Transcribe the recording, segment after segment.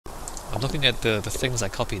I'm looking at the things I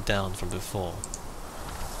copied down from before.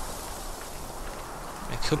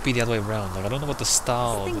 It could be the other way around. Like I don't know what the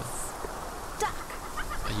style of it.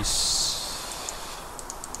 Are you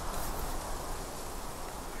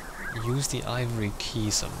use the ivory key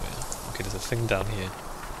somewhere. Okay, there's a thing down here.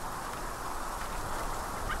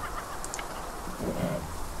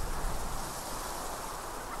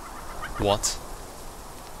 What?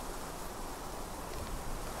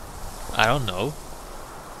 I don't know.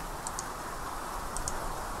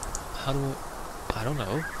 How do... I don't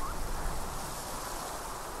know.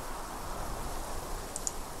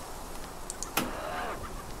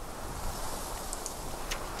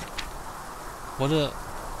 What a...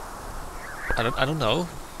 I don't know.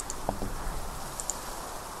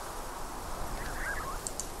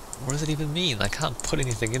 What does it even mean? I can't put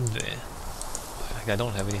anything in there. Like, I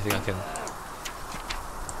don't have anything I can...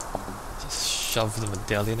 just shove the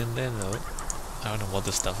medallion in there? No. I don't know what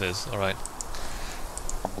this stuff is. Alright.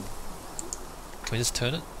 Can we just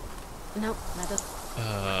turn it? Nope, never.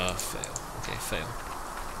 Fail. Okay, fail.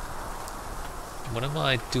 What am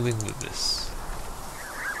I doing with this?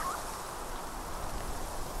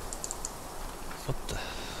 What the...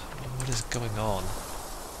 what is going on?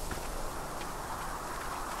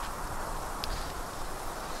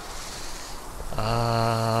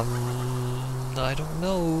 I don't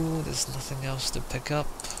know. There's nothing else to pick up.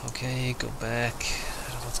 Okay, go back. I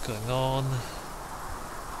don't know what's going on.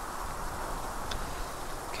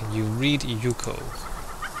 Can you read Yuko?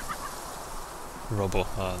 Robo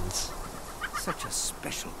Hans. Such a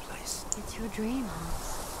special place. It's your dream,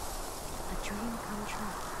 Hans. A dream come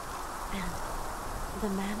true. And the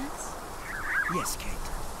mammoths? Yes, Kate.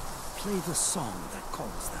 Play the song that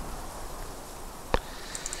calls them.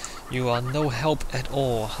 You are no help at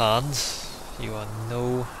all, Hans. You are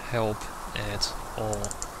no help at all.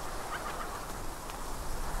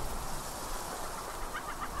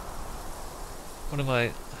 What am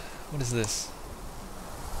I... what is this?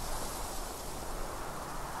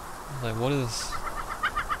 Like, what is...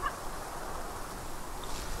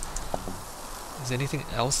 is there anything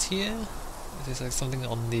else here? Is there like something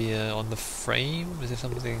on the frame? Is there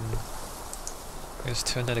something... let's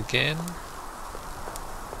turn that again.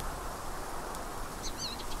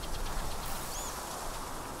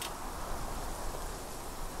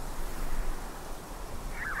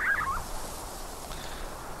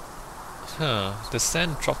 Huh, the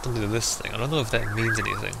sand dropped into this thing. I don't know if that means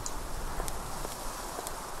anything.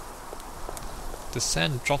 The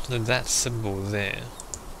sand dropped into that symbol there,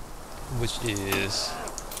 which is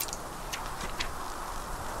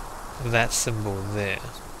that symbol there.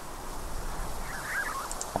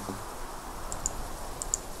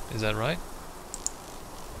 Is that right?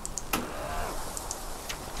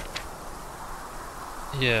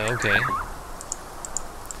 Yeah, okay.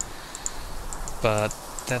 But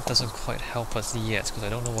that doesn't quite help us yet, because I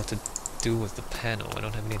don't know what to do with the panel. I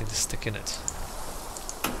don't have anything to stick in it.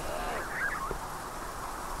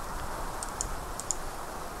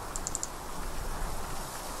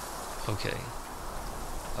 Okay.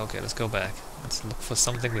 Okay, let's go back. Let's look for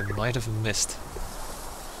something we might have missed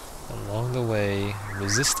along the way.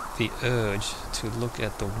 Resist the urge to look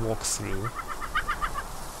at the walkthrough.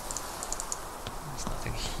 There's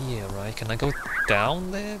nothing here, right? Can I go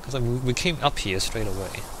down there? Because we came up here straight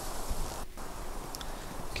away.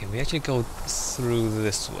 Can we actually go through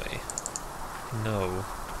this way? No.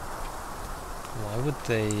 Why would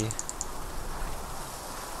they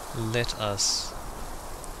let us...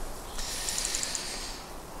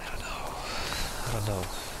 I don't know.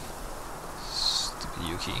 Stupid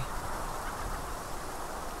Yuki.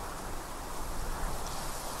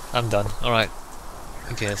 I'm done. Alright.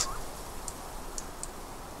 Who cares?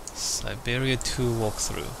 Syberia 2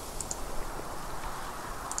 walkthrough.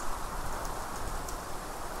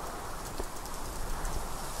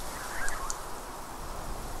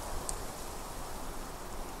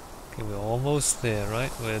 Okay, we're almost there,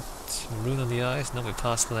 right? We're Rune on the Ice. No, we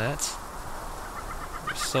passed that.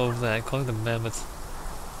 We solved that. Calling the Mammoth.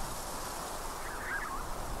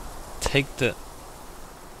 Take the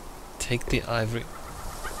ivory.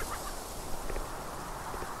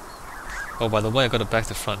 Oh, by the way, I got it back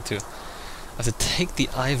to front too. I have to take the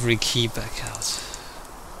ivory key back out.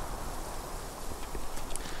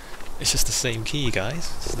 It's just the same key,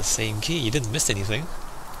 guys. It's the same key. You didn't miss anything.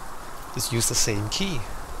 Just use the same key.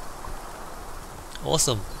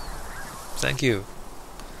 Awesome. Thank you.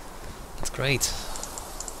 That's great.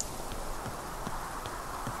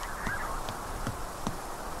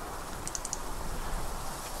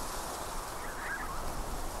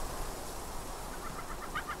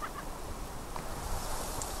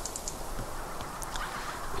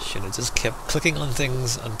 Should have just kept clicking on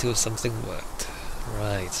things until something worked.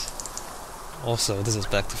 Right. Also, this is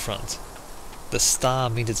back to front. The star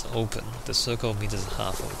means it's open, the circle means it's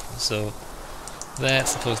half open. So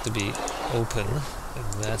that's supposed to be open,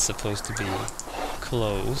 and that's supposed to be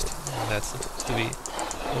closed, and that's supposed to be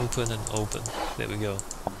open and open. There we go.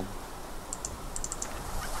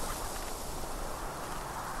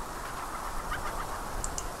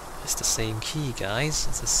 It's the same key, guys.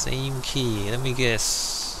 It's the same key. Let me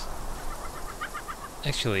guess.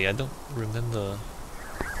 Actually, I don't remember.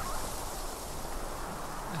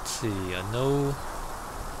 Let's see, I know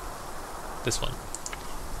this one.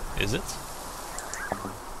 Is it?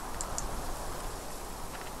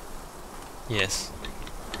 Yes.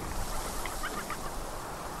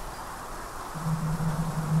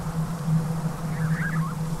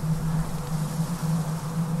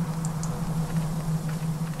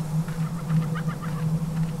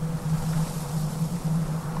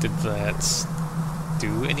 Did that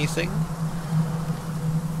do anything?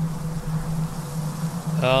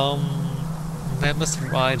 Mammoth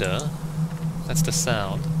Rider. That's the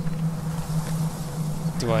sound.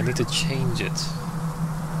 Do I need to change it?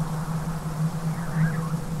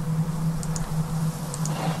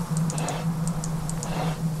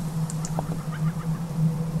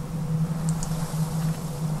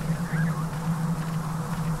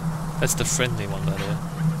 That's the friendly one, by the way.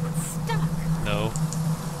 Stuck. No.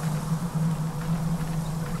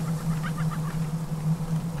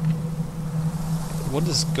 What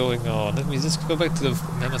is going on? Let me just go back to the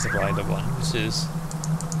Mammoth Rider one, which is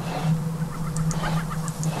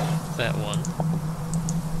that one.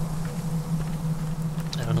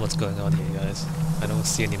 I don't know what's going on here, guys. I don't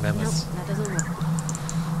see any mammoths. Nope, that doesn't work.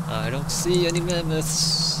 I don't see any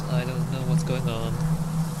mammoths. I don't know what's going on.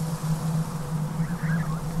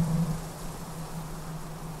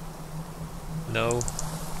 No.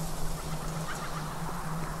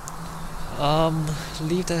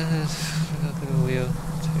 Leave the wheel.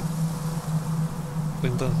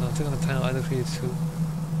 Wing button. Click on the panel. Either create two.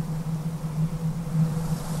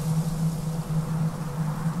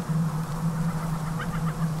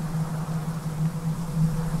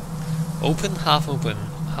 Open, half open,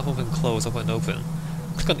 close, open, open.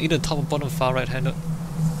 Click on either top or bottom far right hand.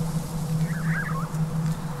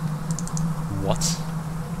 What?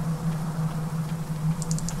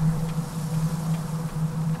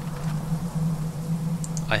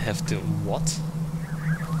 I have to what?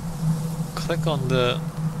 Click on the...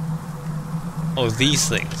 Oh, these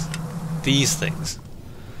things. These things.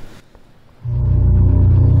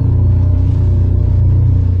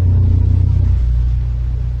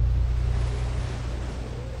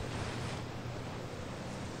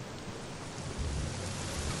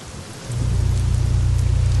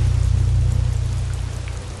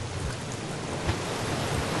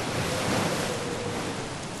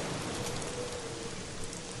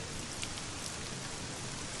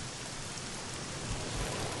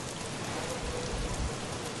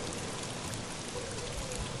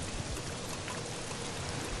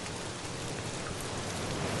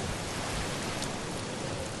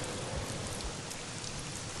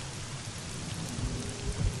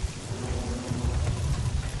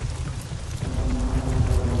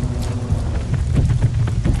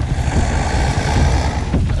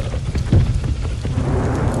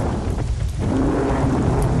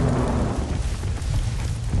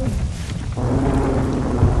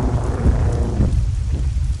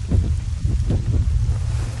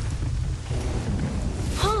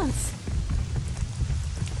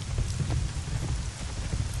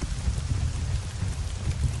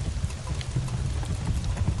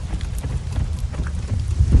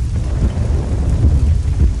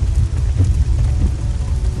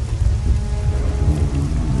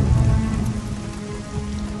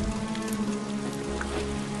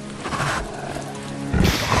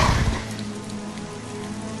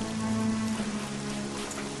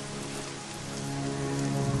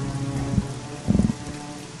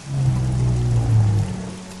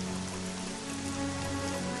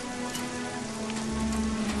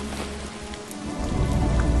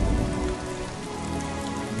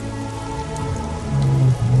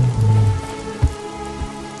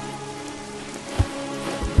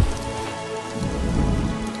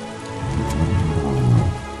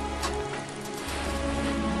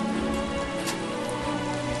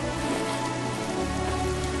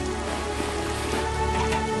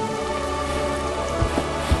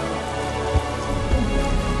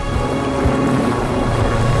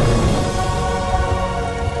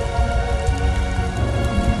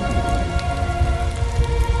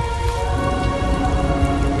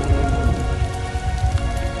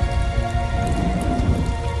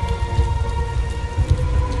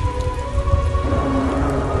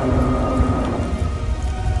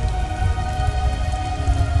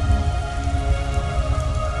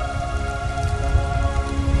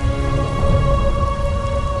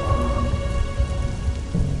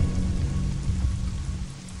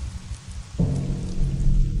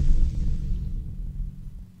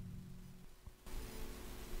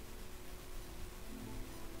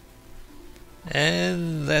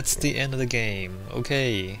 And that's the end of the game.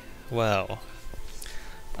 Okay, wow.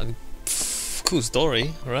 Cool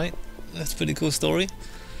story, right? That's a pretty cool story.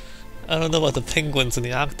 I don't know about the penguins in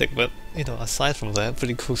the Arctic, but you know, aside from that,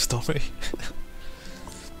 pretty cool story.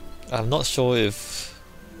 I'm not sure if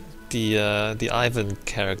the Ivan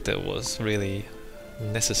character was really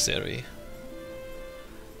necessary.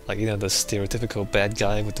 Like, you know, the stereotypical bad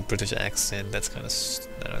guy with the British accent. That's kind of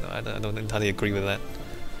I don't know. I don't entirely agree with that.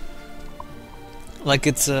 Like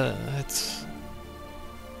it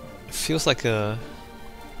feels like a,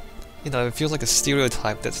 you know, it feels like a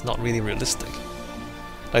stereotype that's not really realistic.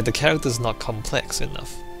 Like the character's not complex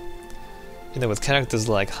enough. You know, with characters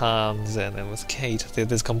like Hans and with Kate,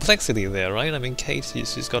 there's complexity there, right? I mean, Kate,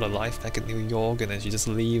 she's got a life back in New York, and then she just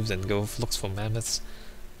leaves and looks for mammoths.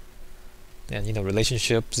 And, you know,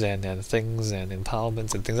 relationships and things and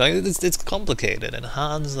empowerments and things. Like, it's complicated. And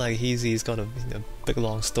Hans, like, he's got a, you know, big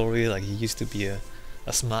long story. Like, he used to be a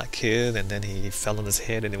smart kid, and then he fell on his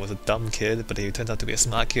head and he was a dumb kid, but he turned out to be a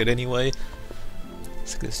smart kid anyway.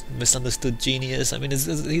 It's like this misunderstood genius. I mean,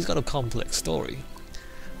 he's got a complex story.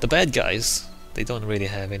 The bad guys, they don't really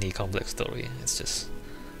have any complex story. It's just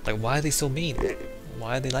like, why are they so mean?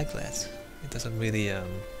 Why are they like that? It doesn't really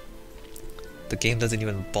the game doesn't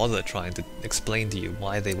even bother trying to explain to you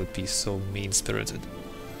why they would be so mean-spirited.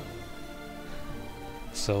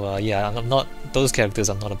 So yeah, I'm not, those characters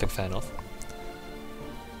I'm not a big fan of.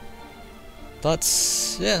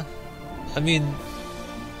 But yeah, I mean,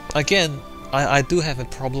 again, I do have a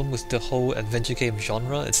problem with the whole adventure game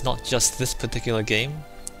genre. It's not just this particular game.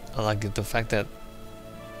 I like the fact that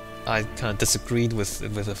I kind of disagreed with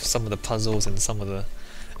some of the puzzles and some of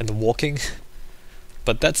the walking.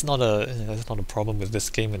 But that's not a problem with this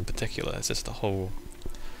game in particular. It's just the whole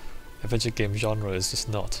adventure game genre is just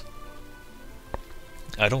not.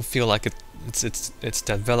 I don't feel like it's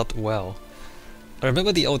developed well. I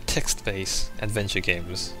remember the old text-based adventure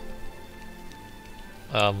games,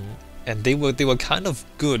 and they were kind of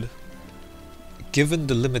good, given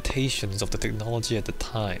the limitations of the technology at the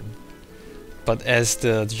time. But as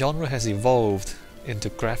the genre has evolved into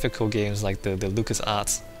graphical games like the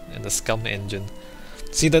LucasArts and the Scum engine,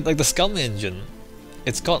 see that, like, the Scum engine,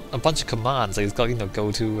 it's got a bunch of commands. Like, it's got, you know,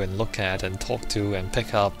 go to and look at and talk to and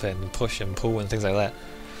pick up and push and pull and things like that.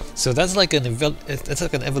 So that's like it's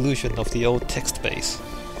like an evolution of the old text-based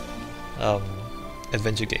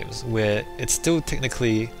adventure games, where it's still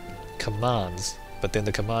technically commands, but then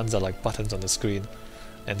the commands are like buttons on the screen.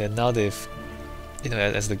 And then now they've, you know,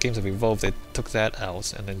 as the games have evolved, they took that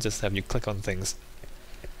out and then just have you click on things.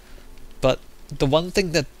 But the one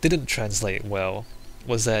thing that didn't translate well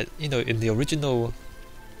was that, you know, in the original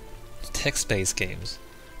text-based games,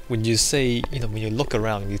 when you say, you know, when you look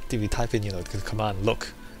around, you type in, you know, the command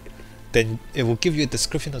look, then it will give you a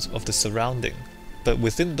description of the surrounding. But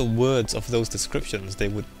within the words of those descriptions, they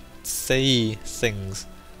would say things,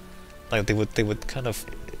 like they would kind of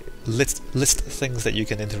list things that you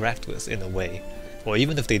can interact with in a way. Or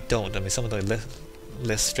even if they don't, I mean, some of the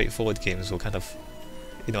less straightforward games will kind of,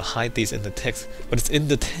 you know, hide these in the text, but it's in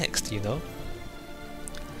the text, you know?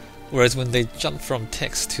 Whereas when they jump from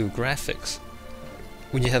text to graphics,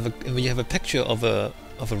 when you have a picture of a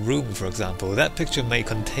room, for example, that picture may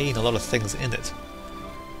contain a lot of things in it,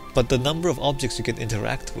 but the number of objects you can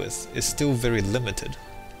interact with is still very limited.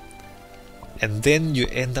 And then you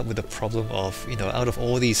end up with a problem of, you know, out of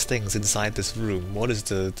all these things inside this room, what is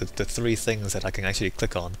the 3 things that I can actually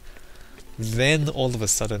click on? Then all of a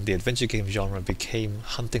sudden the adventure game genre became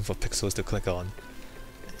hunting for pixels to click on.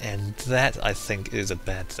 And that, I think, is a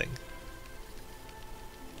bad thing.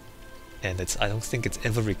 And I don't think it's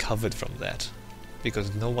ever recovered from that,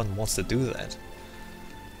 because no one wants to do that.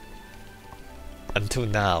 Until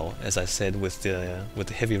now, as I said, with the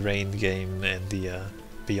Heavy Rain game and the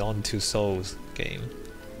Beyond Two Souls game,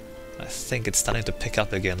 I think it's starting to pick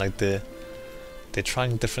up again. Like they're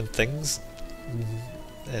trying different things,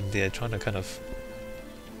 and they're trying to kind of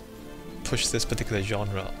push this particular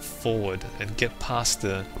genre forward and get past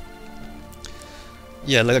the...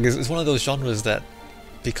 Yeah, like it's one of those genres that,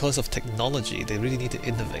 because of technology, they really need to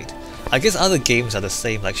innovate. I guess other games are the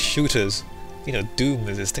same, like shooters. You know, Doom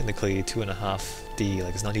is technically 2.5D,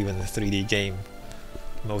 like it's not even a 3D game,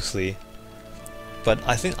 mostly. But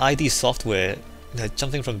I think ID Software, you know,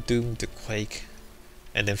 jumping from Doom to Quake,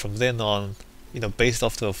 and then from then on, you know, based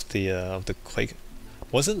off of the Quake,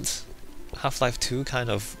 wasn't Half-Life 2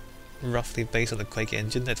 kind of roughly based on the Quake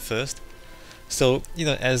engine at first? So, you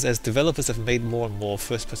know, as developers have made more and more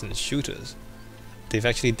first-person shooters, they've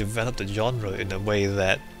actually developed a genre in a way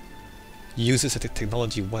that uses the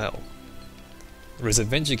technology well. Whereas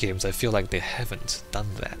adventure games, I feel like they haven't done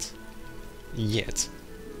that. yet.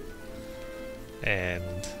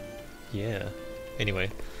 And yeah, anyway,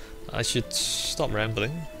 I should stop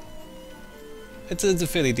rambling. It's a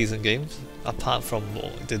fairly decent game, apart from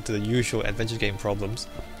the usual adventure game problems.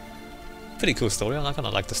 Pretty cool story, I kinda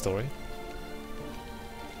like the story.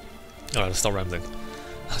 Alright, I'll stop rambling.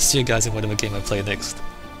 I'll see you guys in whatever game I play next.